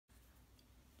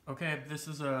Okay, this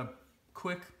is a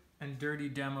quick and dirty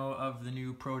demo of the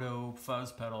new Proto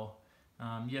Fuzz pedal,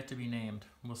 yet to be named.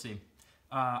 We'll see.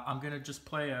 I'm going to just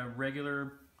play a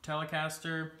regular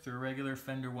Telecaster through a regular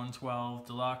Fender 112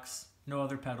 Deluxe. No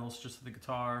other pedals, just the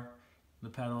guitar, the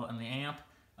pedal, and the amp.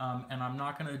 And I'm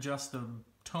not going to adjust the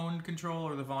tone control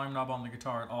or the volume knob on the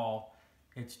guitar at all.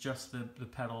 It's just the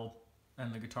pedal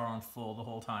and the guitar on full the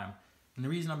whole time. And the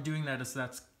reason I'm doing that is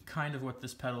that's kind of what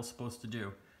this pedal's supposed to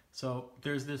do. So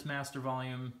there's this master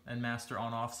volume and master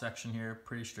on-off section here,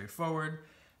 pretty straightforward.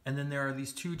 And then there are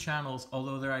these two channels,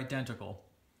 although they're identical.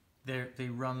 They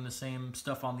run the same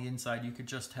stuff on the inside. You could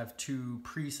just have two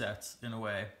presets in a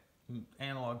way.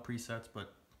 Analog presets,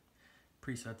 but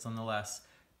presets nonetheless.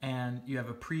 And you have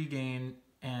a pre-gain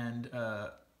and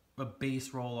a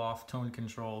bass roll-off tone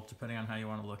control, depending on how you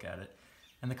want to look at it.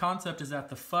 And the concept is that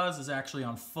the fuzz is actually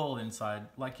on full inside,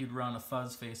 like you'd run a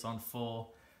fuzz face on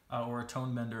full, or a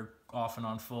tone bender off and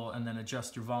on full, and then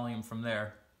adjust your volume from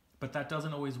there. But that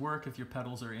doesn't always work if your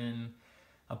pedals are in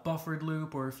a buffered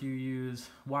loop, or if you use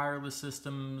wireless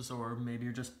systems, or maybe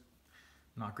you're just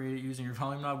not great at using your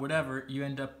volume knob, whatever. You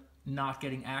end up not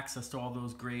getting access to all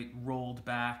those great rolled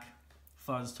back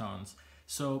fuzz tones.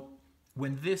 So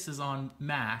when this is on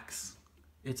max,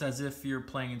 it's as if you're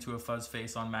playing into a fuzz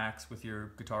face on max with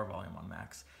your guitar volume on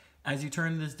max. As you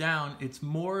turn this down, it's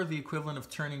more the equivalent of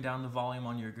turning down the volume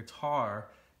on your guitar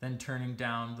than turning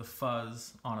down the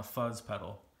fuzz on a fuzz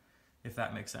pedal, if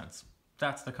that makes sense.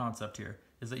 That's the concept here,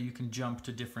 is that you can jump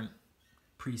to different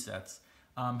presets.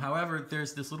 However,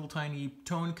 there's this little tiny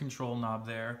tone control knob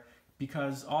there,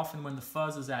 because often when the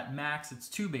fuzz is at max, it's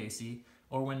too bassy,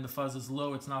 or when the fuzz is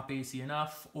low, it's not bassy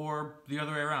enough, or the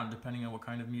other way around, depending on what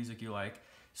kind of music you like.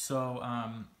 So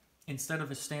instead of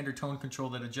a standard tone control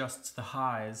that adjusts the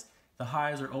highs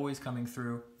are always coming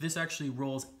through. This actually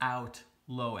rolls out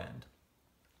low end.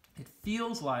 It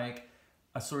feels like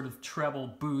a sort of treble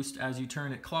boost as you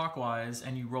turn it clockwise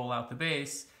and you roll out the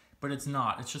bass, but it's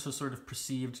not. It's just a sort of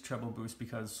perceived treble boost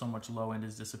because so much low end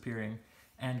is disappearing.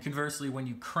 And conversely, when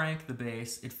you crank the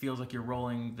bass, it feels like you're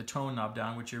rolling the tone knob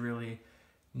down, which you're really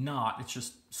not. It's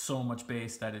just so much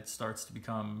bass that it starts to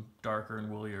become darker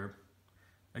and woollier.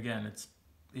 Again,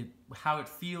 how it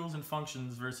feels and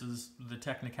functions versus the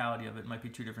technicality of it might be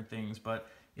two different things, but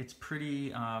it's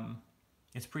pretty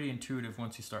intuitive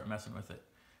once you start messing with it.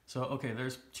 So okay,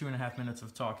 there's 2.5 minutes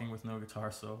of talking with no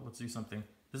guitar, so let's do something.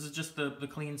 This is just the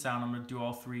clean sound. I'm going to do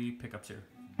all three pickups here.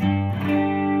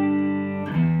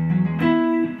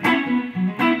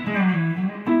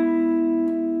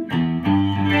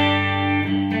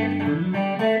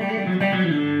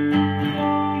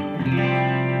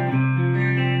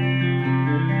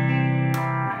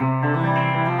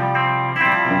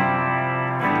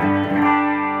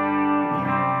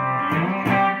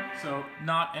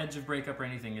 Not edge of breakup or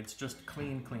anything, it's just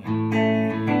clean.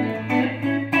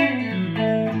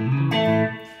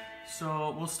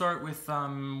 So we'll start with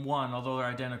one, although they're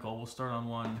identical. We'll start on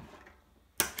one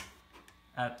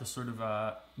at the sort of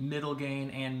middle gain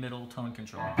and middle tone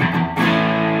control.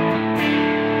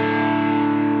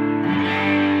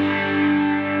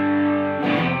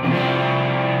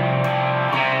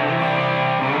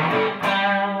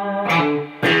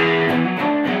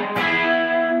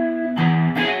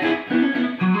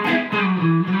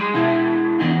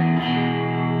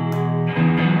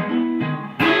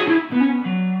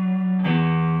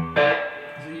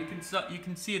 You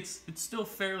can see it's still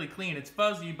fairly clean. It's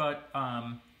fuzzy, but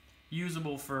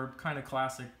usable for kind of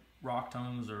classic rock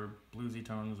tones or bluesy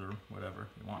tones or whatever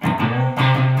you want. I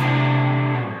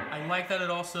like that it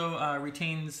also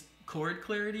retains chord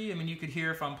clarity. I mean, you could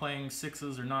hear if I'm playing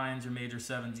 6s or 9s or major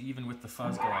 7s, even with the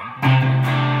fuzz going.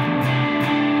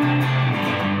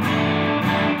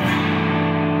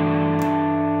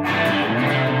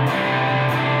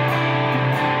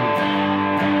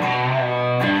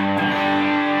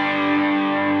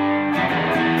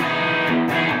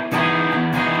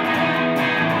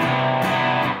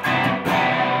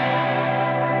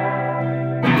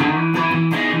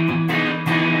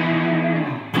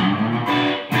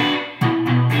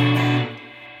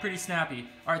 Pretty snappy.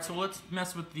 All right, so let's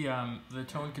mess with the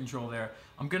tone control there.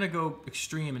 I'm gonna go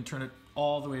extreme and turn it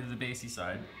all the way to the bassy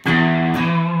side.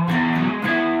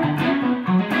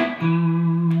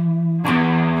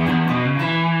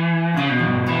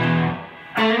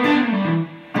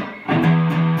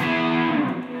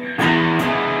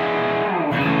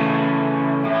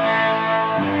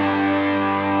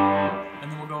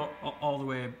 And then we'll go all the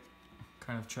way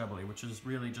kind of trebly, which is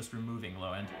really just removing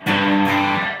low end.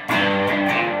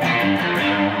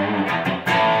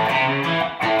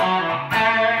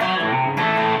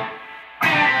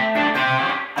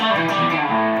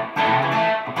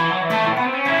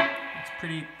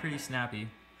 snappy.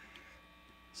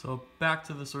 So back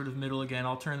to the sort of middle again.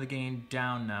 I'll turn the gain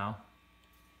down now,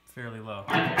 fairly low.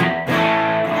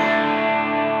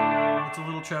 It's a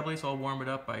little trebly, so I'll warm it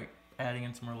up by adding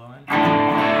in some more low end.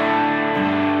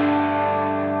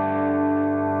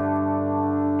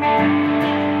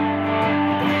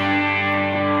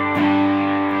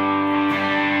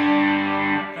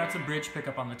 That's a bridge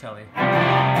pickup on the telly.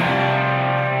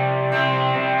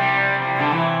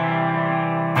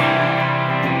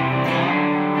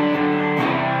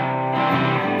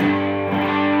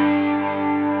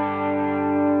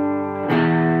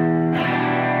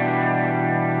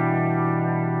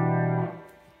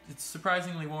 It's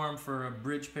surprisingly warm for a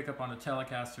bridge pickup on a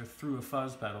Telecaster through a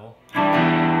fuzz pedal. Middle.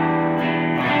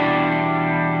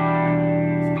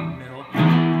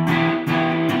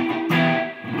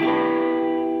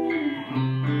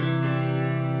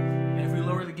 And if we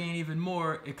lower the gain even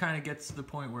more, it kind of gets to the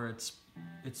point where it's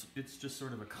just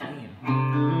sort of a clean.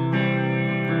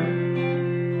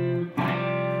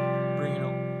 Bring in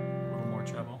a little more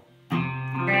treble.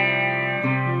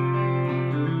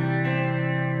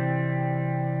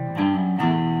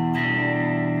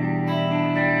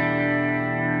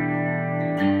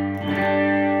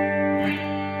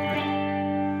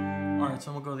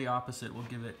 So we'll go the opposite. We'll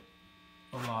give it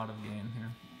a lot of gain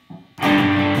here.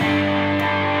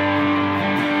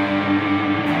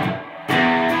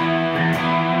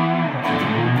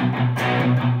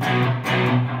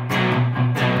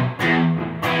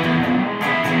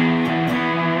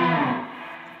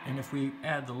 And if we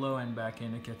add the low end back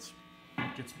in, it gets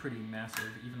pretty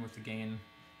massive, even with the gain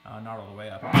not all the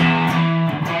way up.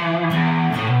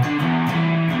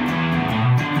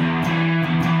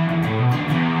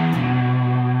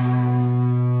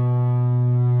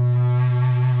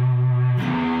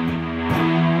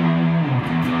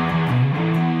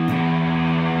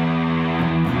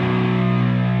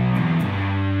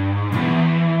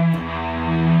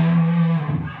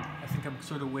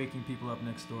 Sort of waking people up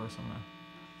next door somewhere.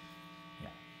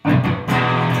 Yeah.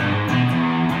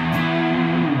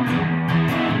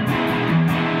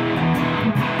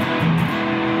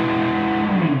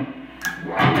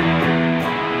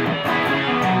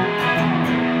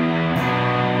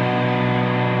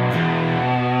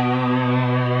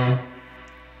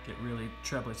 Get really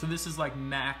trebly. So this is like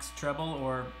max treble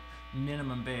or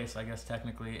minimum bass, I guess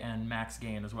technically, and max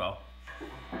gain as well.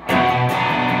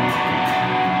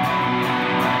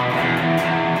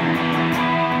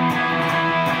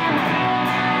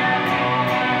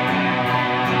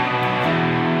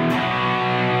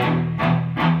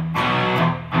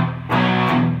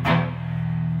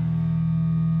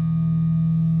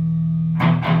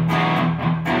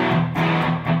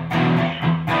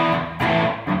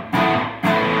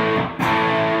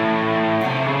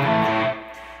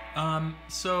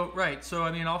 So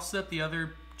I mean, I'll set the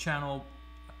other channel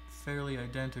fairly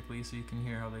identically so you can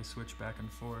hear how they switch back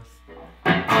and forth.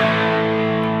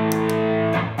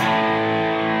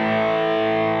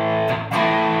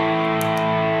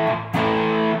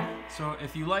 So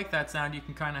if you like that sound, you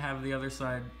can kind of have the other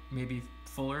side maybe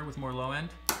fuller with more low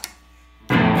end.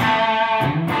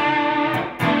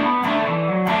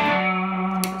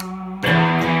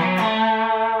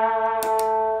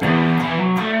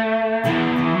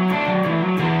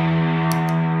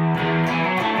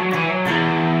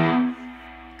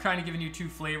 Kind of giving you two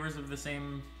flavors of the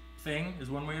same thing is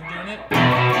one way of doing it.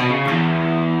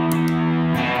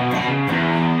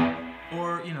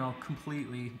 Or, you know,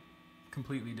 completely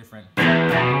different.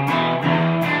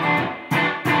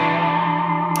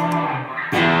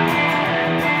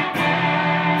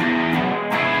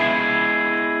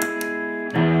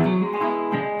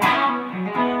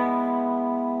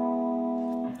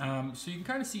 So you can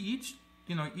kind of see each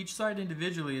side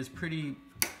individually is pretty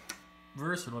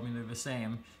versatile. I mean, they're the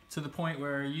same to the point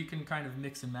where you can kind of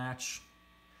mix and match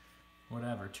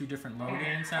whatever, two different low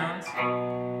gain sounds.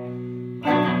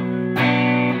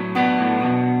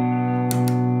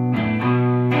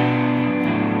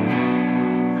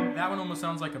 That one almost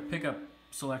sounds like a pickup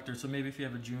selector, so maybe if you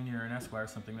have a Junior or an Esquire or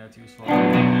something, that's useful.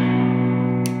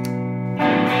 And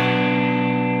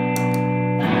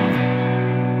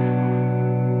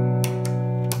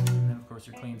of course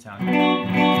your clean sound.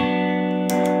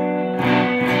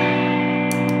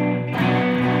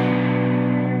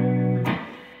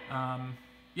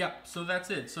 Yeah, so that's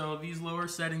it. So these lower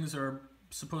settings are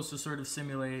supposed to sort of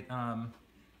simulate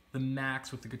the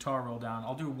max with the guitar roll down.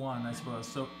 I'll do one, I suppose.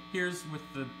 So here's with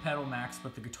the pedal max,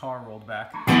 but the guitar rolled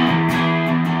back.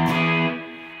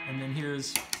 And then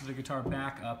here's the guitar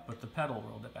back up, but the pedal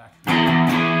rolled it back.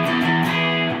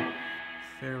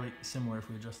 Fairly similar if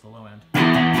we adjust the low end.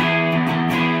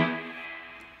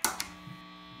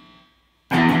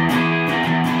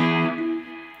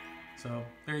 So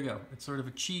there you go. It's sort of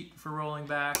a cheat for rolling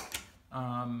back.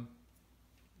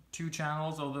 2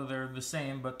 channels, although they're the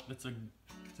same, but it's a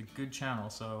good channel,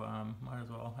 so might as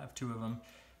well have 2 of them.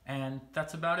 And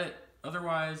that's about it.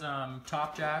 Otherwise,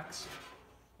 top jacks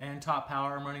and top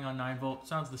power. I'm running on 9 volt.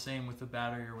 Sounds the same with the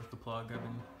battery or with the plug. I've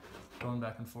been going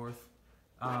back and forth.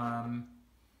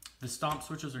 The stomp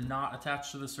switches are not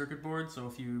attached to the circuit board, so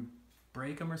if you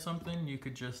break them or something, you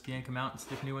could just yank them out and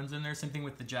stick new ones in there. Same thing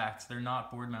with the jacks. They're not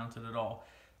board mounted at all.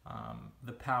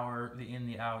 The power, the in,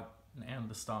 the out, and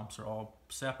the stomps are all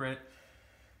separate.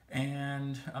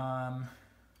 And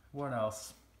what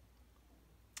else?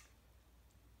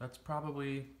 That's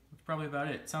probably about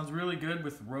it. It sounds really good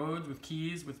with Rhodes, with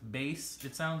keys, with bass.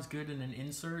 It sounds good in an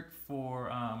insert for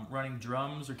running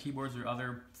drums or keyboards or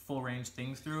other full range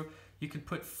things through. You could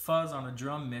put fuzz on a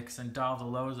drum mix and dial the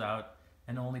lows out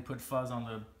and only put fuzz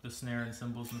on the snare and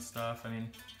cymbals and stuff. I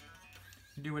mean,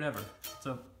 you do whatever. It's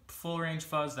a full range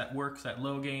fuzz that works at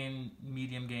low gain,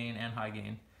 medium gain, and high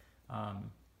gain,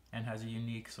 and has a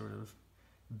unique sort of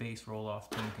bass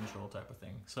roll-off tone control type of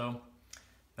thing. So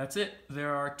that's it.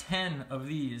 There are 10 of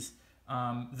these.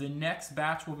 The next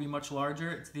batch will be much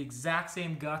larger. It's the exact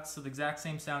same guts, so the exact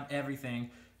same sound,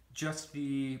 everything. Just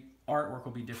the artwork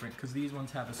will be different because these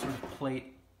ones have a sort of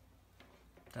plate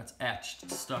that's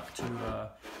etched, stuck to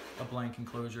a blank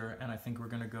enclosure, and I think we're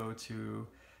going to go to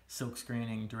silk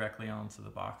screening directly onto the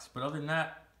box. But other than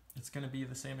that, it's going to be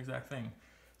the same exact thing.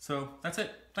 So that's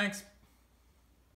it. Thanks.